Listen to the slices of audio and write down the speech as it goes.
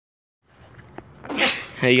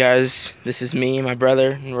Hey guys, this is me and my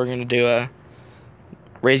brother, and we're gonna do a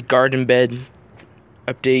raised garden bed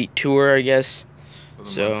update tour, I guess. For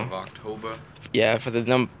the month of October. Yeah, for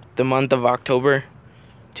the month of October,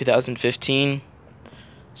 2015.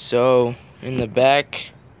 So in the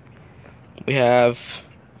back, we have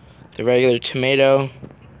the regular tomato.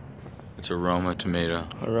 It's Aroma tomato.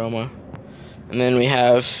 Aroma, and then we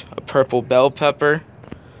have a purple bell pepper.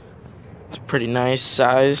 It's a pretty nice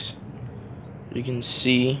size, you can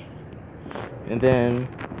see. And then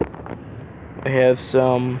we have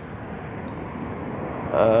some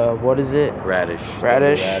what is it? Radish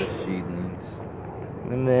seedlings.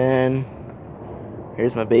 And then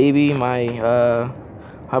here's my baby, my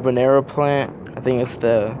habanero plant. I think it's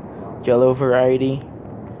the yellow variety.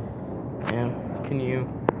 And can you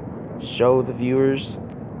show the viewers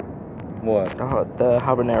What? the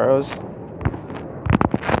habaneros?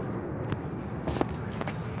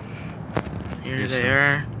 Here they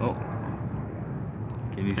are. Oh.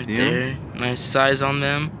 Can you Right see there. them? Nice size on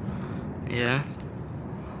them. Yeah.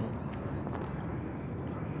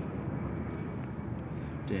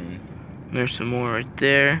 Dang. There's some more right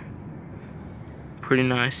there. Pretty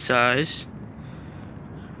nice size.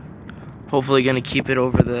 Hopefully gonna keep it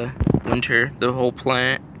over the winter, the whole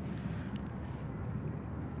plant.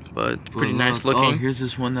 But it's pretty nice looking. Oh, here's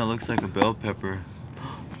this one that looks like a bell pepper.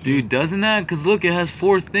 Dude, doesn't that? Cause look, it has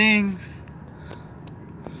 4 things.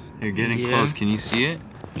 You're getting close. Can you see it?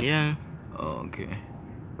 Yeah. Oh, okay.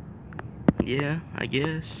 Yeah, I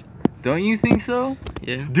guess. Don't you think so?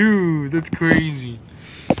 Yeah. Dude, that's crazy.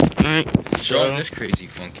 Alright, Show so this crazy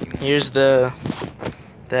funky one. here's that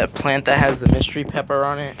plant that has the mystery pepper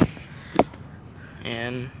on it.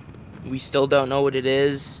 And we still don't know what it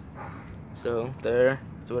is. So there's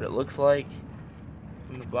what it looks like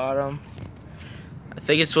from the bottom. I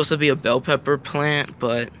think it's supposed to be a bell pepper plant,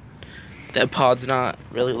 but that pod's not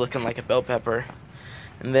really looking like a bell pepper.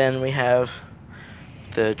 And then we have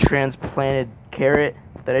the transplanted carrot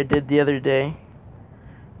that I did the other day.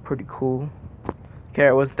 Pretty cool.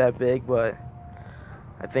 Carrot wasn't that big, but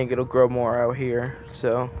I think it'll grow more out here.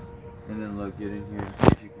 So. And then look, get in here.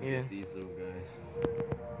 You can get these little guys.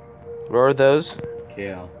 What are those?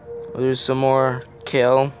 Kale. Oh, there's some more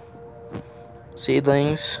kale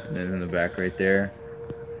seedlings. And then in the back right there,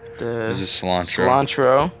 This is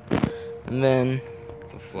cilantro. And then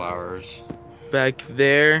The flowers. back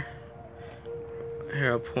there,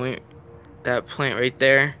 here I'll point that plant right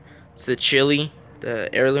there. It's the chili, the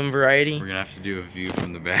heirloom variety. We're gonna have to do a view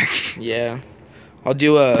from the back. Yeah, I'll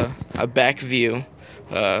do a back view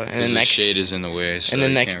in the next shade is in the way. So in the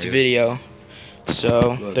next video.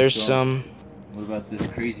 So Look, there's some What about this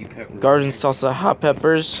crazy pepper? garden salsa hot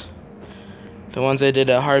peppers. The ones I did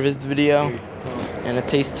a harvest video and a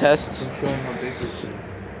taste test. Show them how big this is.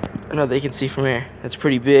 I know they can see from here. That's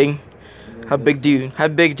pretty big. How big do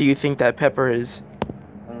you think that pepper is?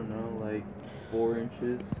 I don't know, like 4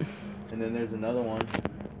 inches. And then there's another one.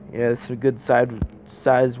 Yeah, there's some good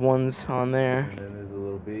size ones on there. And then there's a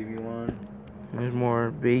little baby one. There's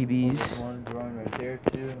more babies. There's one growing right there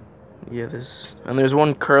too. Yeah, there's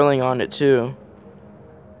one curling on it too.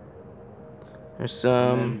 There's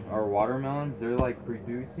some. And then our watermelons, they're like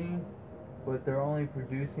producing, but they're only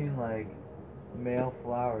producing like male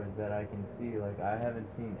flowers that I can see. Like I haven't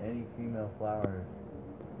seen any female flowers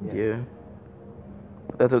yet. Yeah.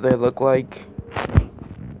 That's what they look like.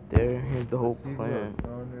 Here's the whole plant.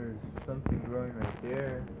 Oh, there's something growing right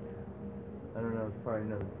there. I don't know, it's probably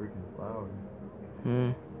another freaking flower.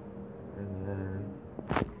 And then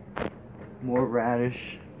more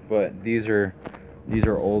radish. But these are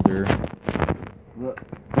older. Look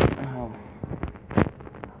how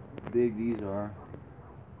big these are.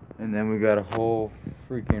 And then we got a whole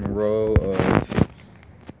freaking row of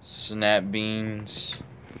snap beans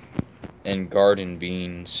and garden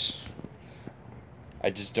beans. I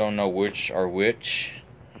just don't know which are which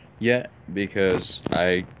yet because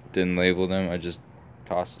I didn't label them. I just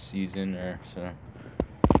tossed the seeds in there. So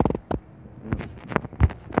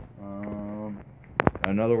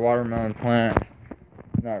another watermelon plant.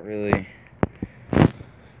 Not really. I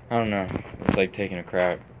don't know. It's like taking a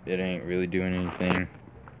crap. It ain't really doing anything.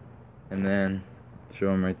 And then show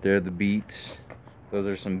them right there, the beets. Those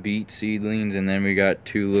are some beet seedlings, and then we got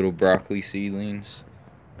 2 little broccoli seedlings.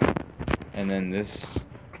 And then this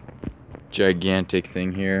gigantic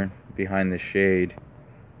thing here behind the shade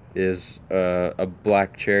is a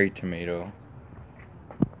black cherry tomato.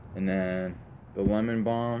 And then the lemon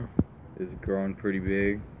balm is growing pretty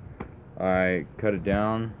big. I cut it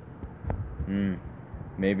down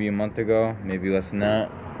maybe a month ago, maybe less than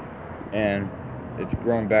that, and it's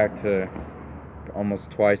grown back to almost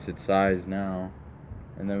twice its size now.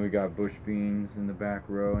 And then we got bush beans in the back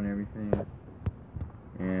row and everything.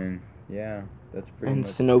 And yeah, that's pretty And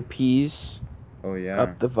much. snow peas Oh yeah.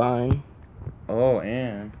 up the vine. Oh,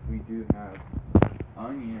 and we do have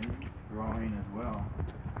onions growing as well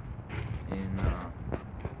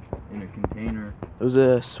in a container. Those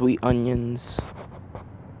are sweet onions.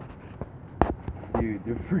 Dude,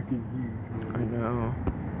 they're freaking huge. I know.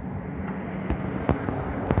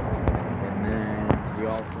 And then we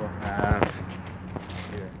also have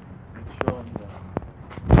here. Let's show them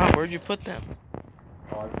Oh, where'd you put them?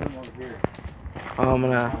 oh, I put them over here. Oh, I'm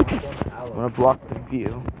gonna block the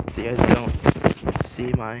view so you guys don't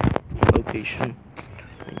see my location,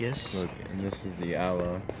 I guess. Look, and this is the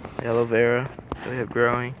aloe. The aloe vera that we have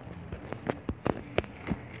growing.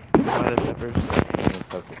 By the peppers. The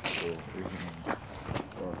pepper's cool.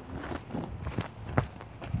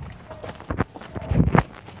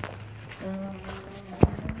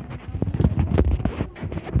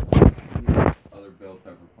 Other bell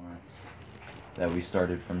pepper plants that we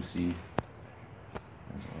started from seed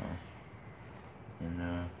as well.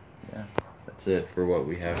 And yeah, that's it for what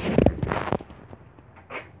we have.